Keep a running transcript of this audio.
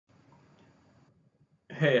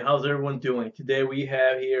Hey, how's everyone doing? Today we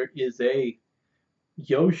have here is a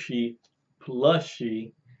Yoshi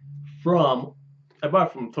Plushie from I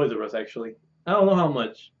bought it from Toys R Us actually. I don't know how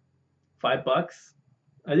much. $5?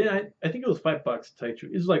 I think it was $5 to tell you the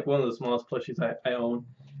truth. It's like one of the smallest plushies I own.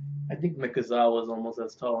 I think Mikazawa is almost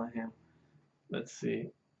as tall as him. Let's see.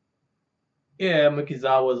 Yeah,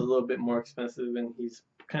 Mikazawa is a little bit more expensive and he's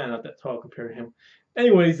kinda not that tall compared to him.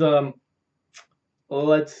 Anyways,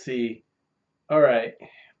 let's see. Alright.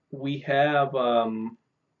 We have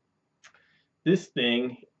this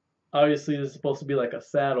thing, obviously this is supposed to be like a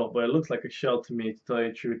saddle, but it looks like a shell to me, to tell you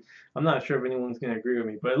the truth. I'm not sure if anyone's gonna agree with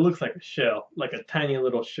me, but it looks like a shell, like a tiny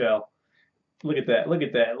little shell. Look at that, look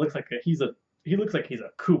at that. It looks like he looks like he's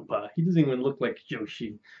a Koopa. He doesn't even look like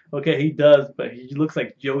Yoshi. Okay, he does, but he looks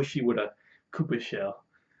like Yoshi with a Koopa shell.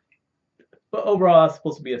 But overall, it's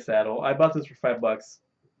supposed to be a saddle. I bought this for $5.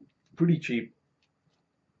 Pretty cheap.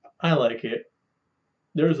 I like it.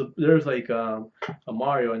 There's like a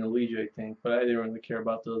Mario and a Luigi, I think, but I didn't really care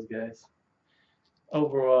about those guys.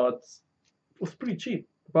 Overall, it was pretty cheap.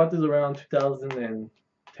 I bought this around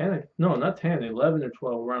 2010. No, not 10, 11 or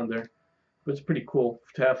 12, around there. But it's pretty cool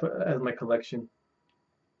to have as my collection.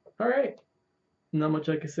 All right, not much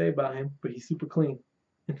I can say about him, but he's super clean.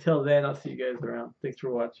 Until then, I'll see you guys around. Thanks for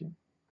watching.